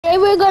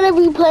we're gonna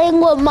be playing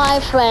with my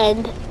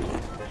friend.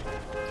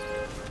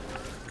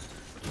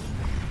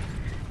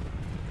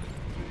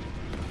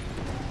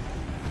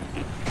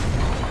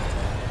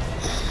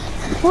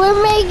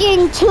 We're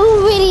making 2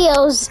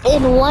 videos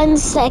in 1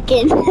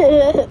 second.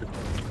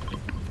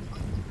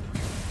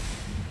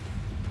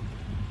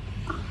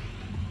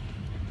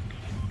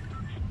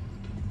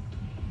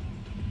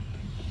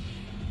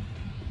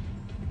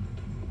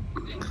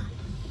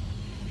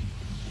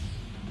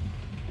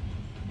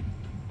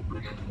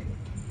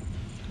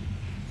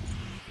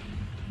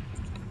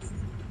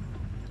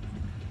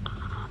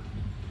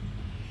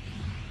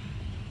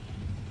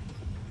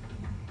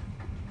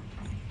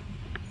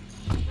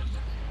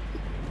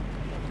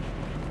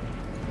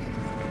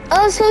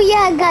 So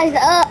yeah, guys,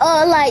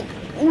 like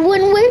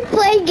when we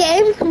play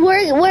games,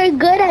 we're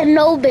good at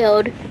no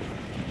build.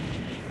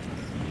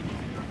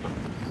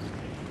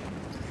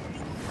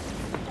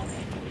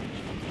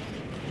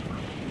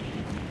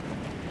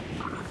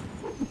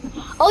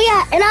 Oh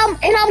yeah, and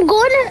I'm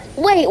going to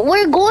wait.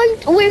 We're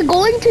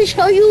going to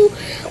show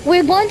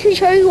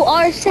you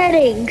our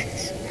settings.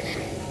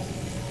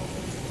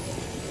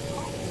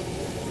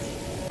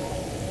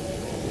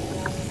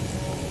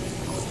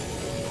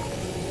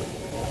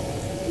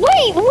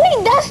 Wait,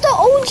 that's the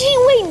OG.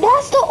 Wait,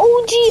 that's the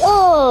OG.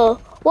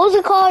 What was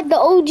it called? The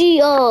OG.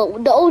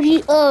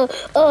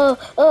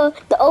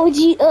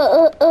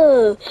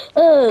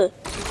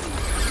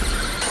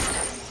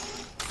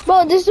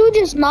 Bro, this dude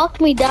just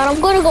knocked me down.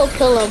 I'm gonna go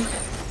kill him.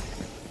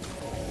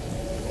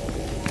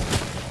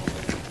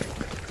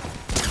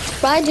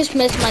 But I just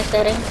missed my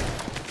setting.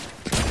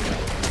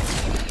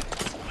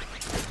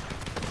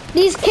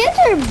 These kids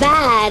are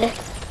bad.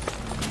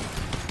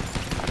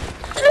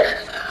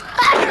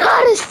 I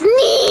gotta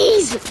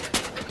sneeze!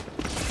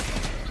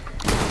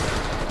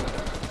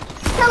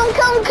 Kill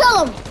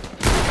him!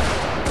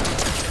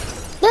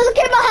 There's a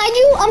kid behind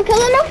you, I'm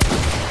killing him.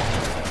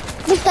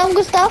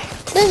 Good stuff.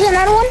 There's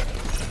another one.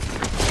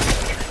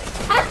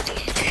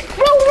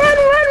 Bro, run!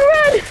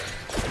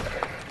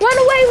 Run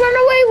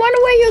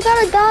away, you're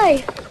gonna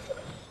die.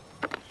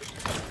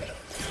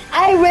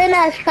 I ran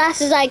as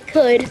fast as I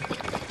could.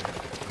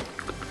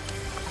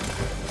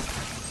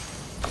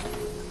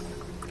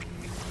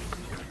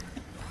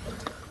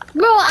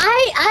 Bro,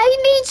 I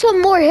need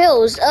some more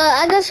hills.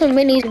 I got some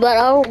minis, but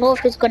I don't know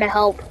if it's gonna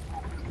help.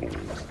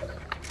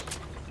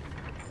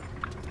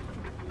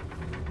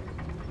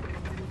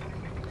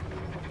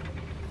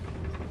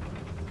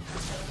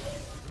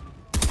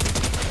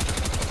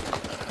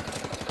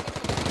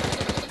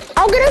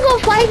 I'm gonna go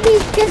fight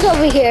these kids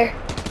over here.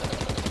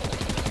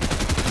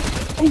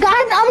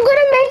 Guys, I'm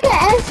gonna make a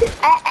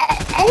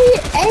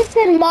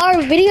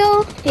SMR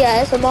video.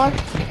 Yeah, SMR.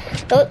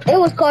 It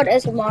was called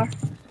SMR.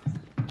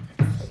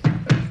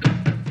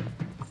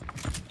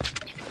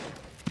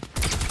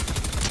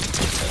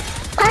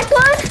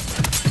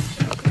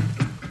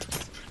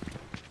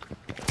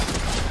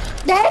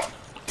 Dead?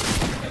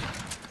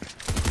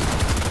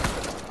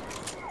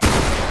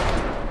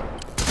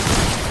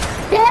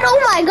 Dead? Oh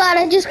my god,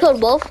 I just killed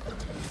both.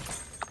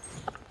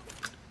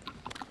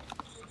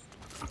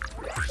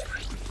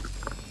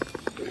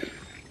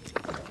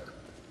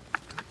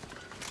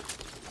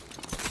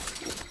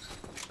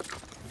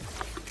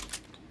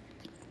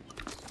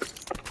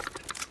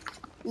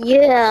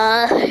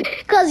 Yeah,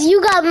 cause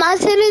you got my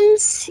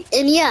settings,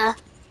 and yeah.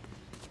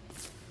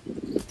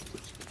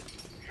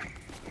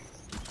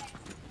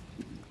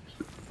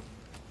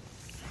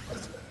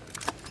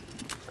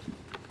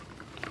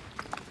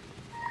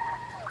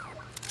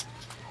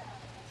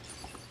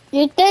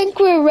 You think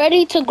we're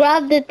ready to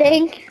grab the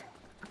thing?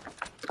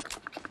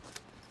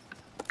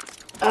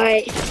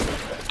 Alright.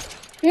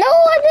 No,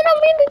 I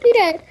didn't mean to do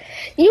that.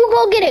 You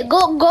go get it.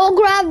 Go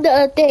grab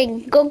the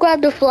thing. Go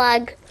grab the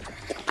flag.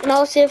 And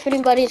I'll see if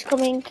anybody's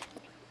coming.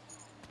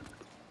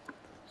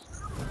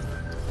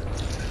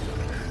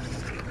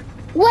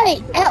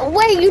 Wait,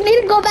 you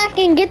need to go back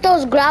and get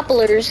those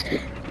grapplers.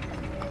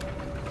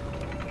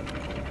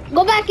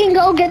 Go back and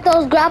go get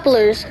those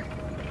grapplers.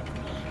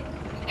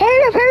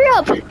 Hurry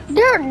up.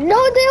 There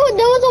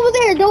was over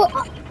there.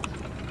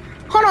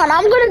 Hold on,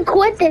 I'm gonna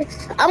quit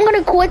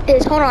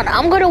this. Hold on,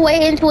 I'm gonna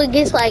wait until it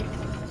gets like...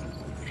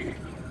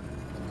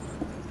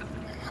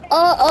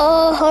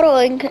 hold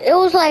on. It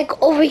was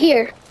like over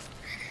here.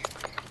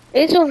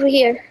 It's over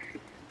here.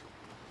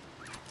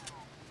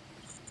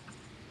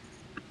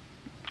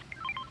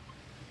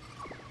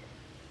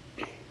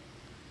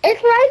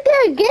 It's right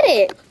there, get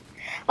it.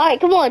 Alright,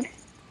 come on.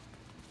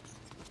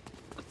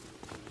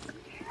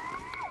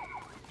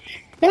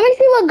 Let me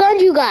see what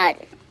guns you got.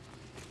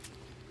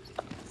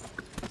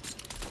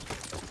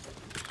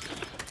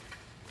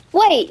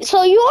 Wait,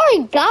 so you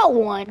already got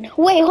one.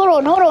 Wait,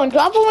 hold on.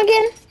 Drop them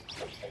again.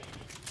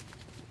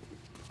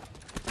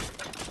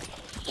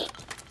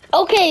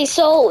 Okay,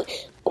 so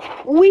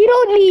we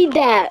don't need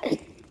that.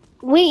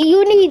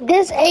 You need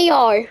this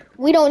AR.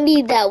 We don't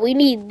need that. We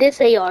need this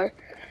AR.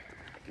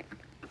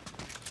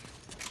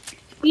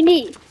 You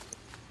need...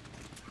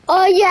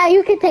 Oh, yeah,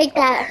 you can take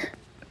that.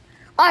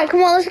 Alright,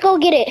 come on, let's go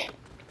get it.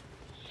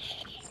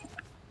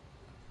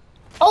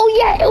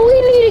 yeah,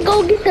 we need to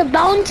go get the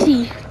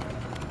bounty.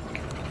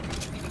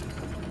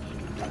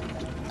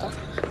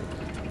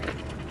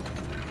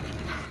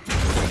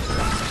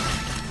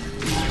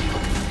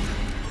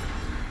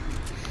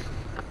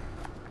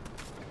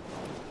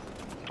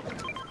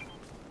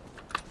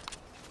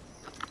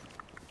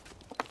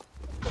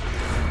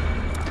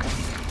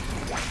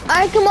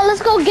 Alright, come on,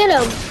 let's go get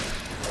him.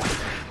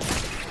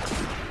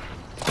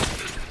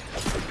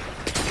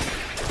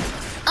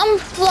 I'm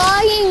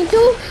flying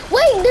too.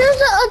 Wait,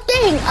 there's a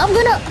thing. I'm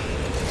gonna...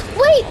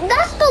 Wait,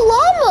 that's the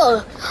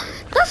llama.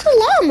 That's the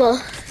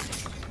llama.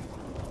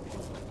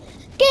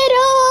 Get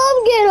him,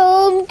 get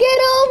him, get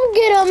him,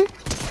 get him.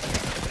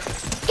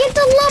 Get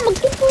the llama,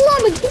 get the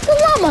llama, get the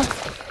llama.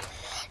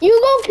 You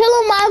go kill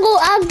him,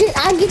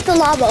 I'll get the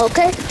llama,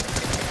 okay?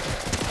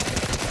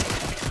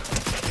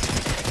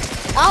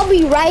 I'll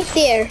be right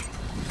there.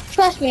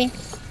 Trust me.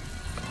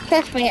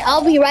 Trust me,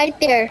 I'll be right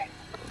there.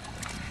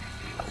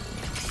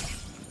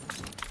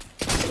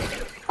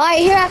 Alright,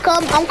 here I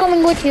come. I'm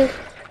coming with you.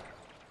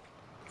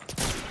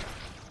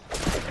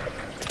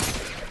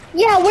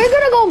 Yeah, we're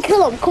gonna go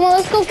kill him. Come on,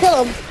 let's go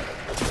kill him.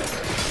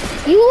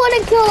 You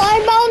wanna kill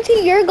our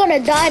bounty? You're gonna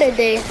die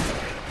today.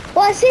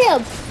 Oh, I see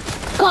him.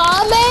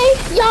 Kame,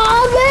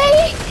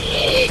 Yame.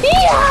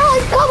 Yeah,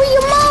 cover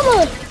your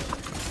mama.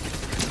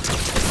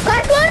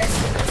 Got one?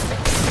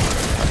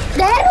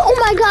 Dead? Oh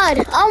my god,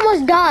 I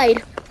almost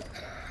died.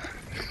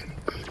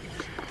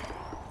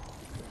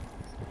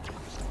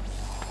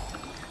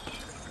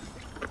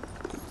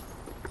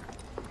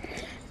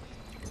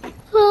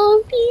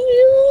 Love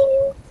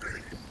you.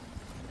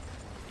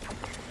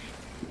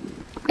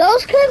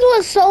 Those kids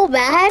was so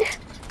bad.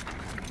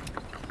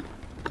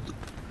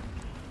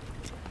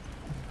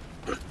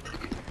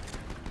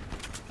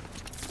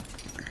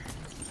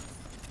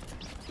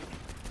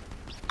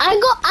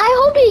 I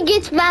hope he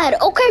gets mad.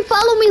 Okay,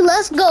 follow me.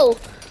 Let's go.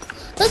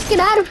 Let's get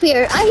out of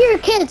here. I hear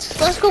kids.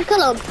 Let's go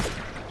kill them.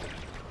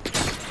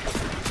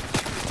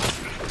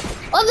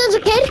 Oh, there's a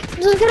kid.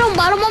 There's a kid on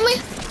bottom of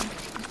me.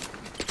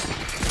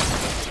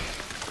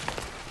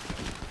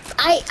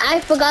 I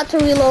forgot to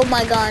reload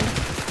my gun.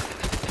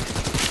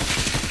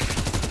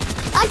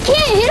 I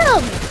can't hit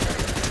him.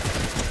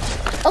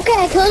 Okay,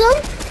 I killed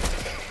him.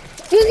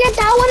 You get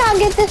that one, I'll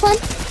get this one.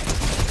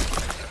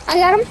 I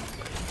got him.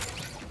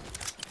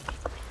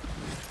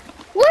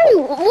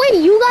 Wait,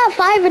 you got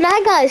 5 and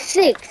I got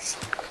 6.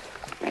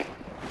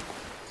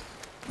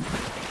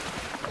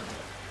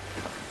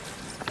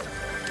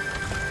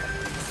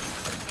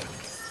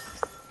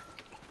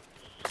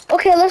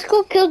 Okay, let's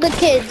go kill the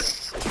kids.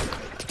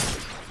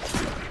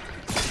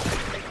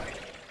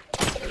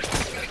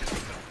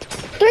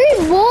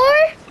 Three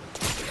more?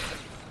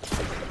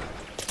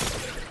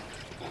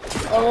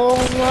 Oh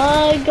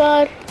my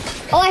god.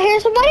 Oh, I hear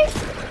somebody?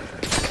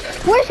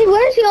 Where is he?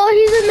 Where is he? Oh,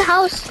 he's in the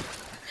house.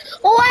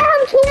 Oh, I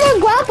have 2 more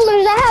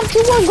grapplers. I have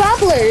 2 more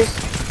grapplers.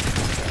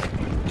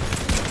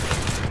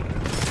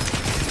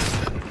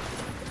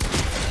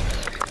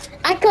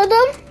 I killed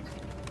him.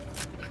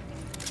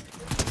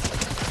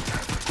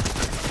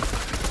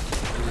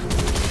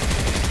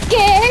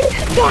 Get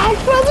back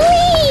from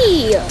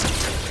me!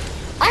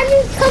 I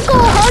just took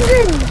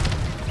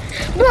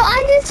 100. Bro,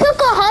 I just took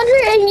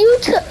 100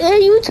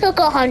 and you took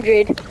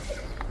 100.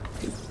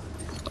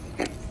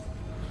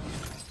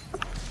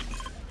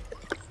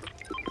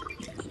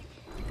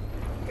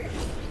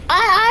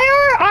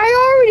 I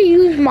already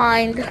used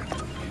mine.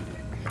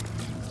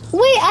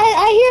 Wait,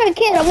 I hear a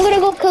kid. I'm gonna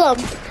go kill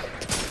him.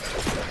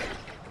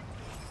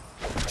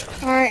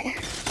 Alright.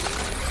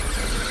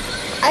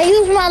 I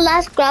used my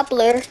last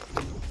grappler.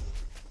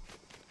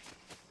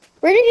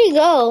 Where did he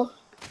go?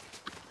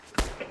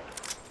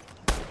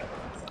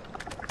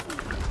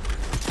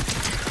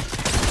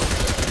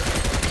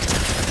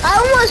 I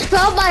almost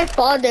fell by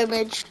fall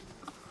damage.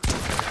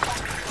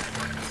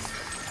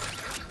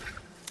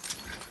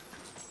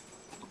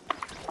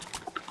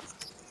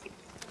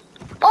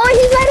 Oh,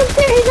 he's right up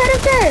there, he's right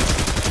up there.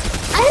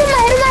 I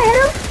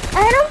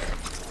hit him.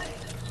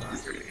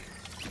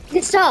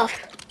 Good stuff.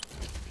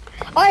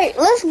 Alright,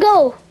 let's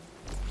go.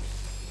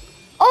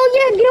 Oh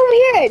yeah, get over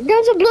here.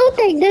 There's a blue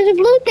thing,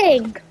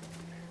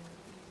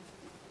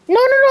 No,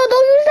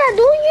 don't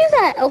use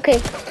that, Okay.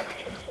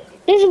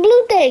 There's a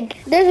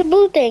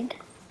blue thing.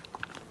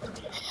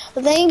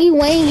 Wangy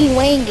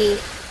wangy.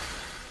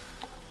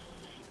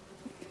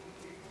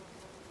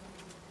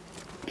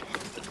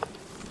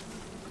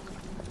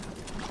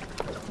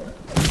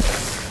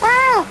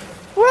 Ah!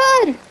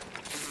 Run!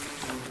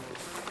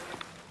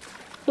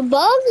 The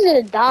bugs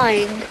are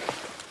dying.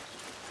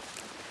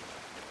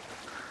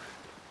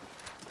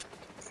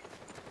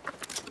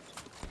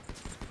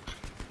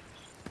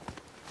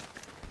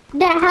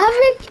 The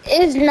Havoc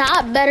is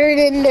not better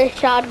than the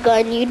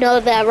shotgun, you know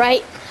that,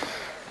 right?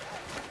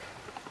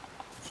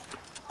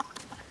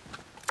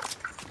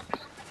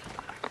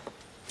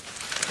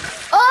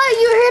 Oh,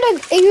 you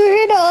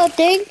heard a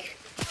thing?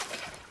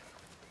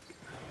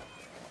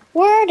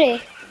 Where are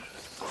they?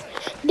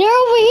 They're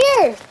over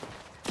here.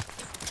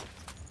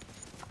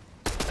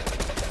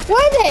 Where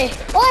are they?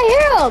 Oh, I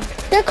hear them.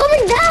 They're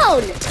coming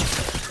down.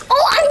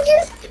 Oh, I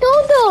just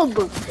killed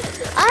them.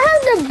 I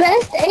have the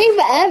best aim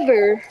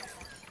ever.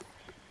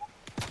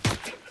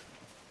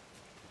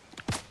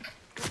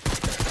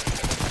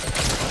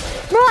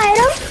 Bro, I hit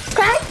him.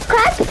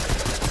 Crack.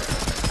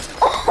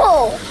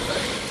 Oh,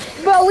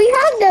 bro, we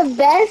have the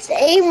best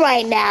aim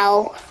right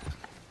now.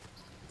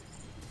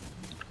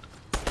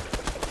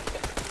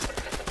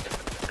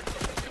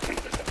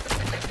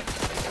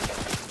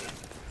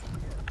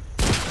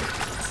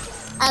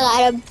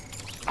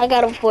 I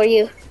got him for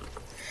you.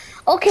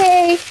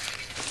 Okay.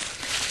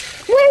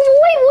 Wait,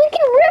 we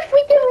can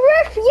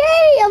riff.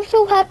 Yay, I'm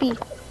so happy.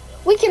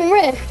 We can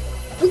riff.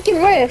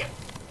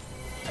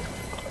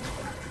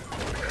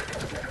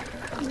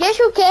 Yes,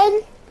 you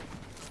can.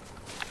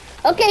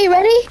 Okay,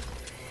 ready?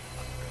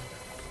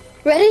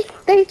 Ready?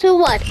 3, 2,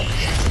 1.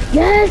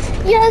 Yes.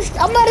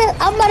 I'm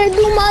about to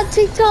do my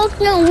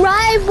TikTok now.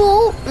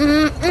 Rival.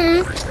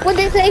 What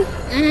they say?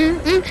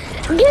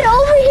 Get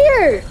over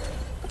here.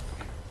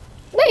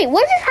 Wait,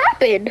 what just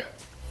happened?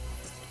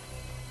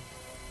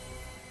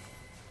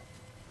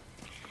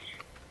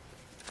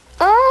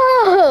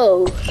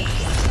 Oh,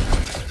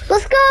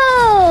 let's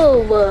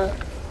go.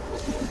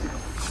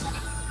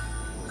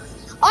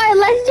 All right,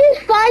 let's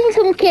just find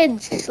some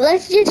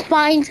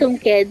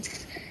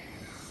kids.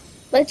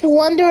 Let's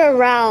wander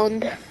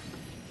around.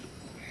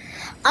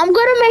 I'm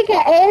gonna make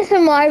an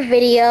ASMR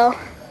video.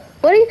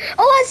 What are you?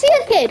 Oh, I see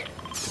a kid.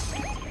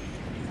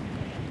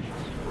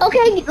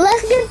 Okay,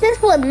 let's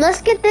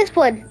get this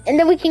one. And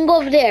then we can go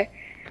over there.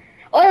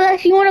 Or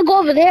unless you wanna go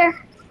over there.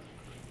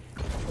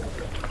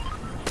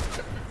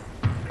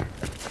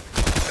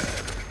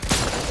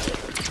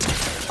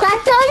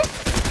 Cracked him.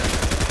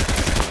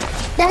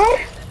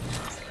 Dead.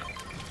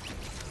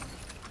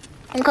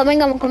 I'm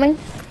coming.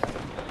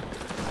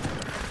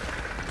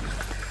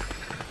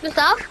 Just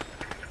off.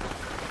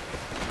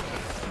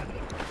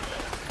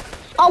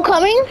 I'm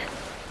coming.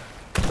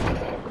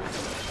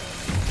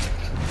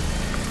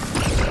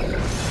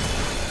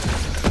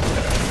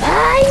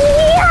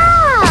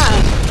 Yeah!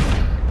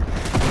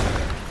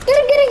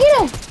 Get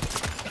him!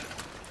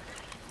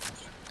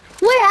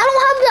 Wait, I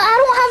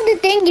don't have the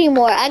thing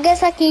anymore. I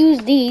guess I can use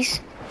these.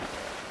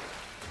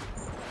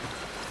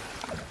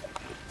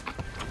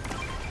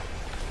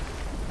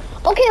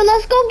 Okay,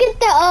 let's go get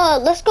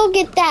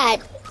that.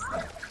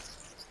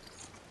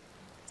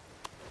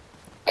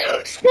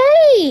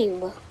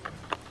 Same.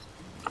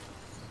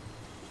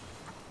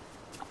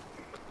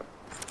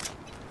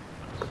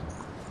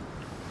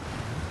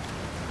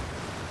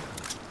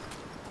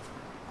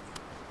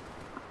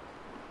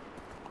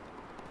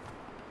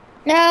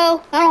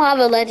 No, I don't have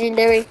a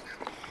legendary.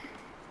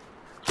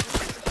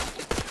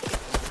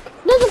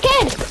 There's a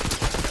kid.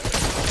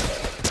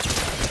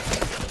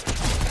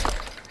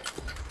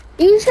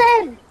 You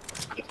said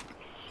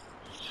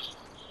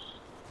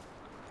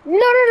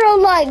no,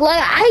 like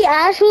I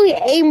actually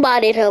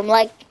aimbotted him.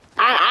 Like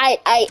I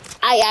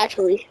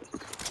actually.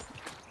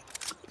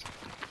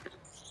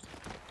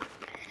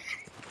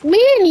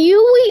 Me and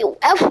you,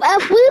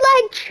 if we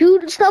like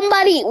shoot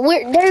somebody,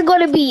 they're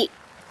gonna be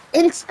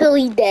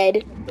instantly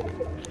dead.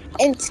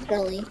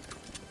 Instantly.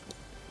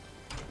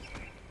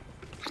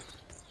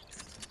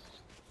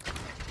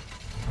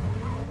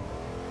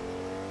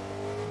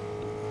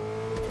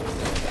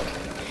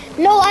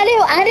 No, I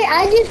didn't.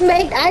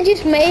 I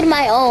just made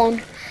my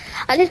own.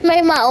 I just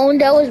made my own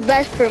that was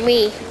best for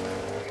me.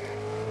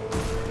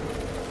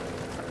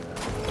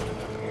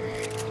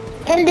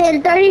 And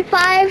then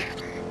 35.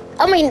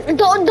 I mean,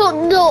 no,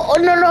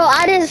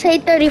 I didn't say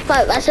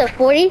 35. I said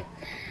 40.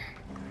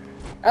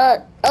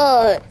 Cut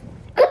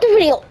the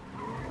video.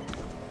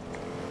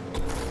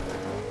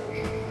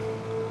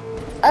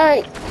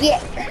 Yeah.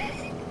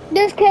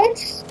 There's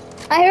kids.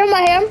 I hear him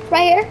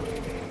right here.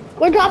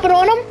 We're dropping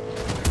on him.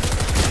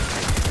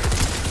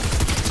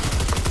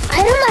 I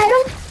hit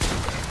him.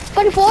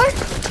 24.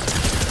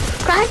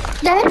 Crack,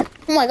 dead.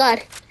 Oh my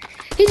god.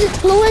 He just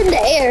flew in the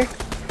air.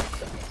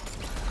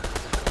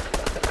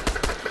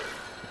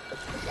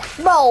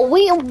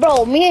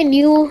 Bro, me and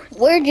you,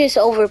 we're just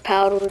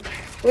overpowered.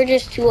 We're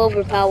just too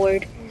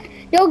overpowered.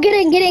 Yo, get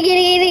it.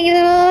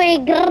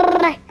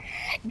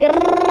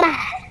 Grrr.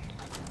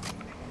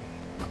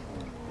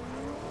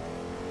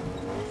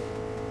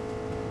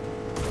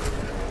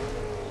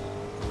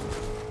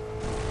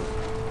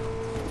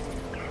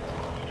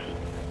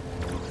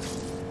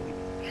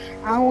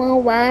 I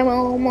will buy my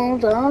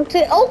own.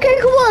 Okay, come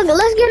on,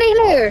 let's get in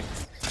here.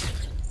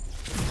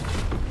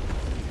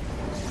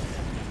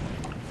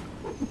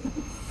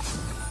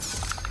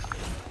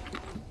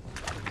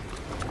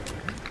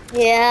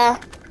 Yeah.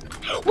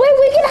 Wait,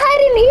 we can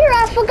hide in here.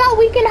 I forgot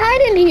we can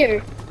hide in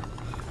here.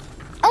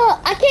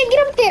 I can't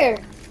get up there.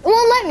 It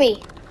won't let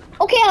me.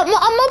 Okay, I'm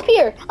up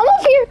here.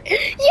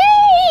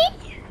 Yay!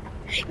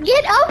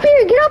 Get up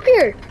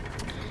here.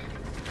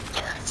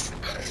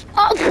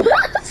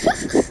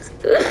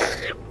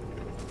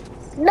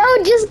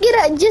 No, just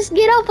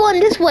get up on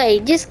this way.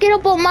 Just get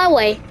up on my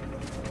way.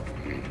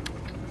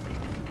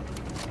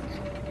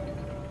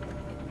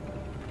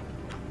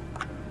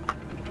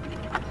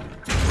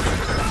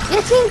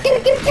 Yes, get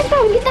down, get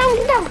down, get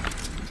down.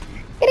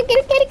 Get it.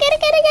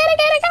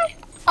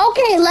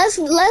 Okay,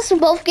 let's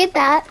both get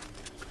that.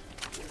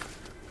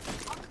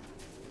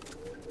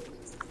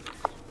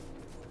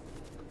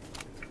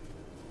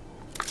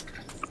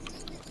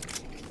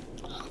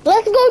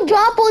 Let's go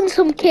drop on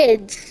some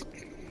kids.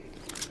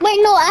 Wait,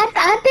 no,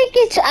 I think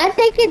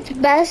it's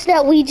best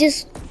that we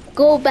just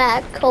go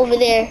back over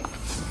there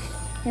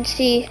and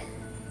see.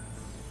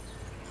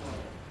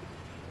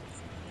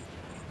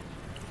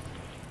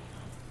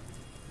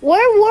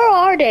 Where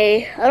are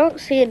they? I don't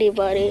see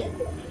anybody.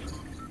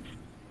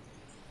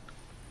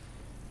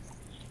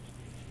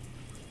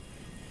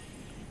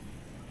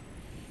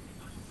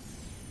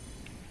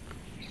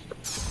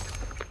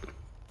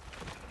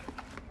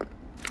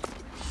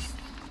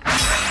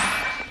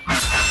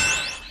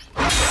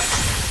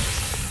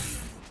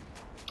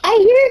 I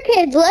hear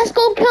kids. Let's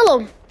go kill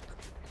them.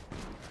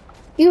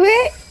 You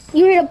hear it?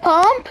 You hear the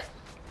pump?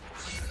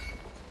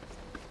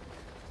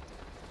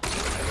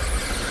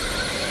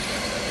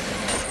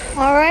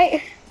 All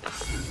right.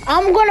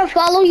 I'm gonna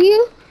follow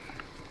you.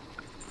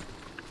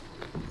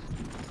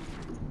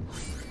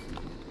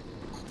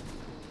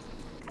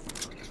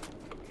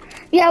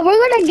 Yeah,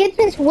 we're gonna get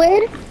this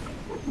win.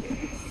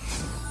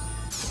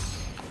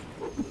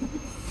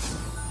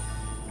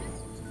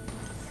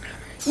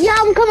 Yeah,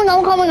 I'm coming.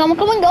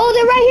 Oh,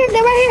 they're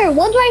right here.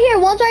 One's right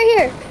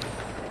here.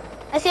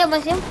 I see him.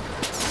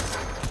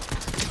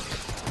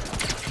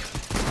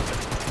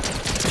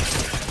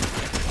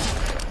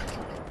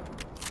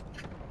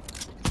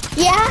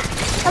 Yeah,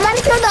 I'm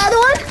gonna kill the other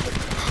one.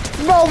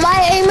 Bro,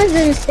 my aim is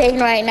insane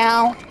right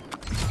now.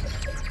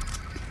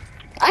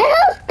 I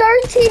have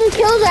 13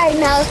 kills right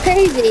now, it's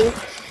crazy.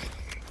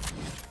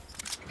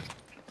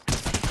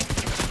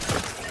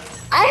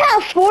 I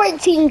have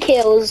 14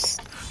 kills.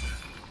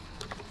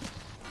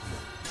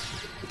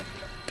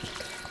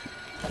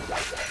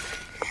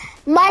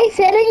 My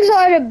settings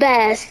are the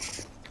best.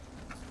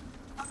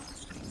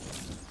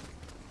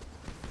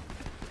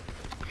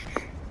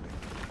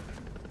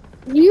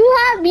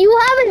 You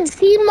haven't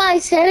seen my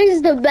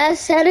settings, the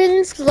best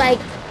settings, like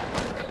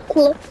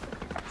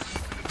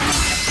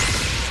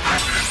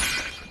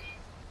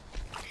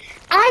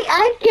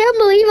I can't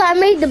believe I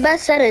made the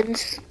best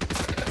settings.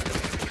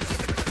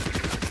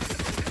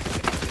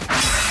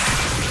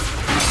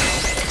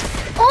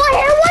 Oh,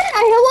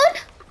 I hit one.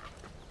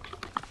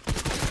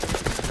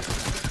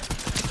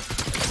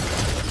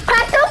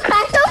 Cracked him.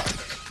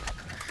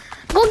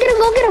 Go get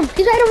him.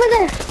 He's right over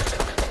there.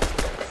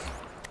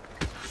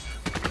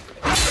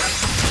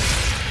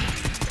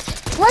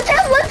 What's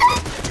up?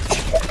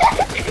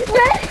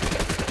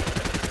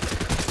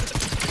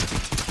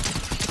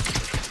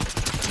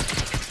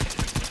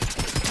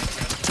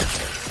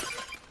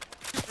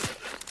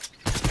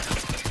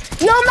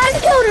 Yo, I'm about to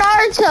kill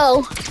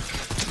Naruto.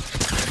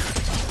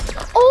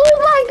 Oh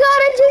my god,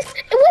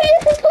 wait,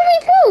 it's a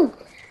 22.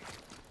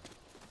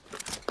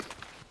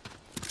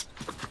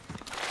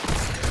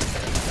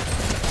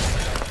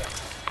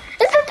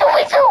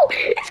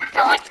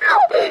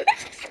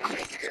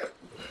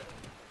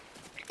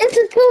 It's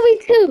a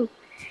 2v2.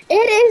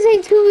 It is a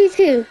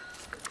 2v2.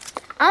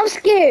 I'm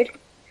scared.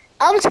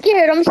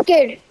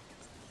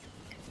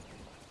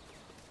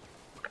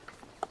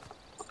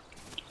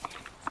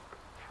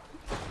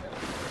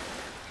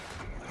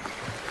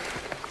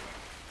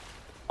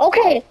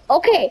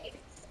 Okay.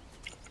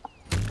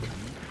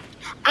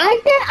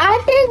 I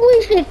think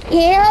we should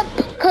camp,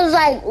 cause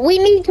like we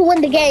need to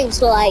win the game.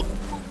 So like,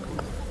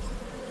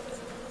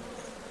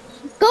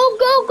 go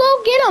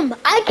get him.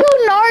 I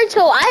killed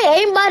Naruto. I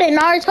aimbotted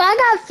Naruto. I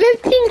got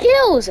 15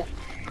 kills.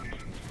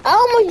 I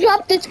almost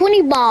dropped the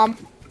 20 bomb.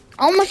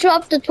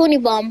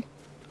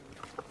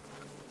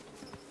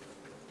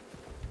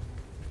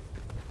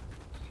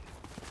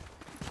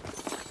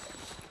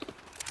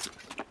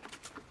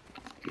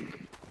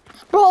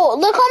 Bro,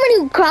 look how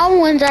many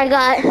crown wins I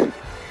got.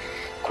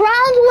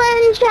 Crowns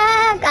win,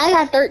 Jack. I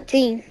got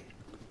 13.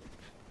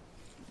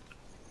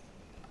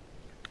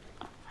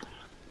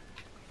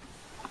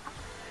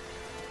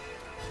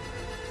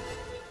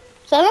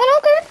 Seven?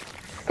 Okay.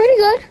 Pretty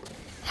good.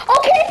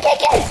 Okay,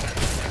 kick it!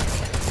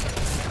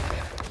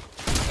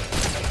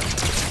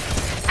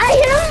 I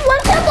hit him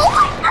one time. Oh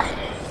my god!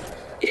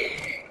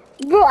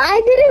 Bro,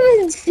 I didn't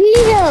even see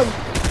him.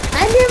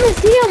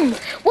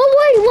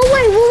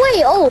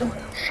 Wait. Oh.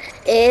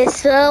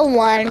 It's a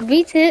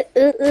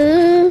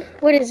 1v2.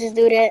 Where does this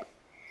dude at?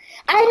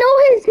 I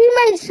know his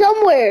teammate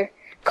somewhere.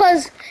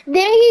 Cause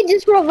didn't he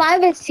just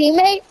revive his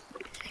teammate?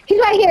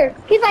 He's right here.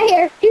 He's up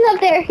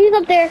there.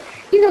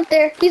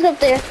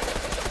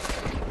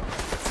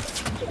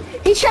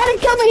 He's trying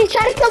to kill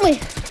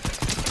me.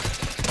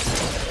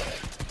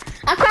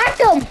 I cracked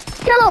him.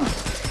 Kill him.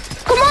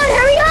 Come on,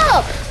 hurry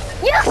up.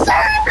 Yes,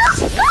 sir.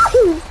 Let's go.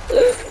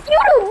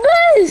 You're the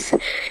best.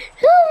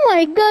 Oh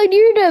my god,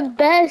 you're the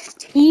best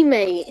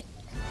teammate.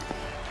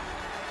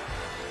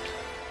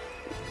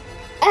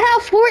 I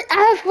have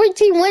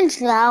 14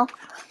 wins now.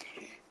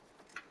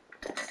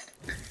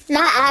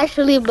 Not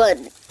actually, but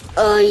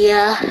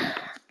yeah.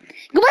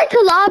 Go back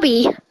to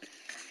lobby.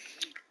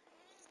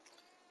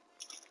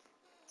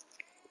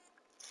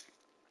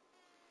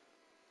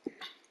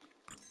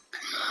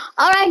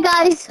 Alright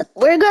guys,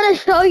 we're gonna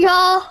show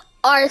y'all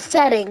our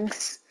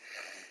settings.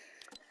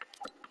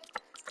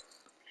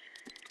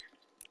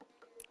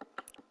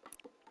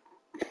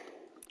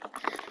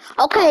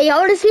 Okay,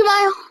 y'all wanna see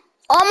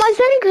all my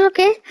settings?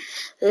 Okay.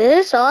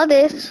 All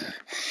this.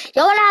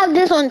 Y'all wanna have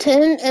this on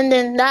 10 and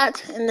then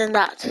that and then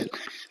that.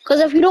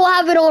 Cause if you don't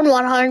have it on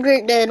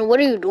 100, then what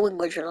are you doing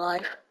with your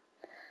life?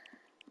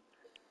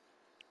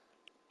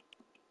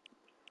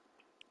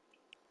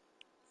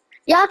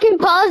 Y'all can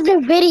pause the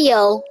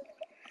video.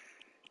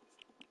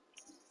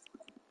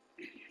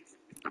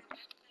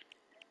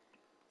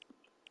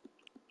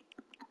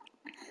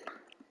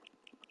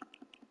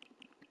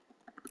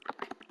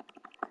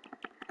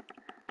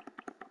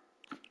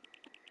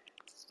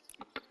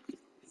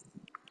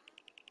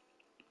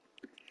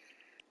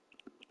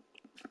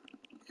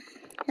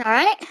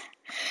 Alright?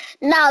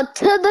 Now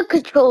to the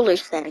controller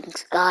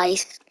settings,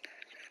 guys.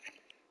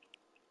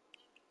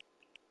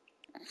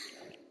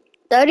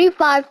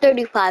 35,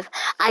 35.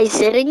 I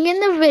sitting in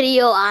the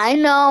video. I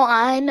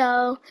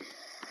know.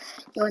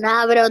 You wanna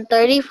have it on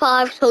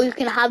 35 so you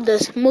can have the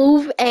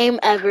smooth aim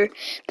ever.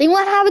 Then you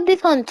wanna have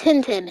this on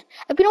 1010.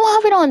 If you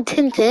don't have it on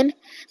 1010,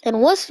 then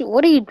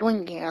what are you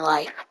doing in your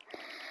life?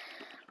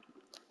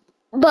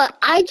 But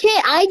I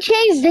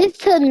changed this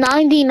to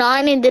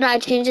 99 and then I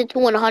changed it to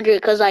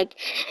 100 because like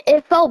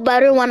it felt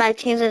better when I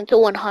changed it to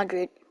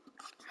 100.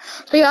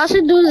 So y'all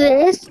should do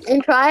this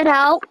and try it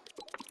out.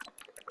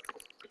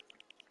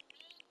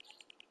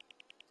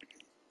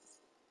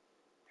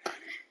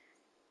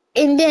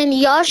 And then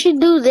y'all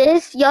should do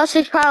this. Y'all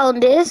should try on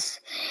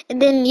this.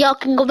 And then y'all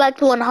can go back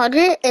to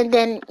 100. And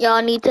then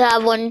y'all need to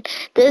have on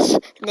this.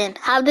 And then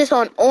have this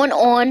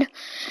on.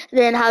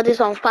 Then have this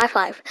on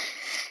 5.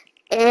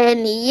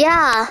 And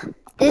yeah,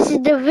 this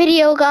is the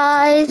video,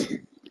 guys.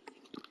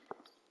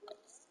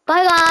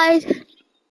 Bye, guys.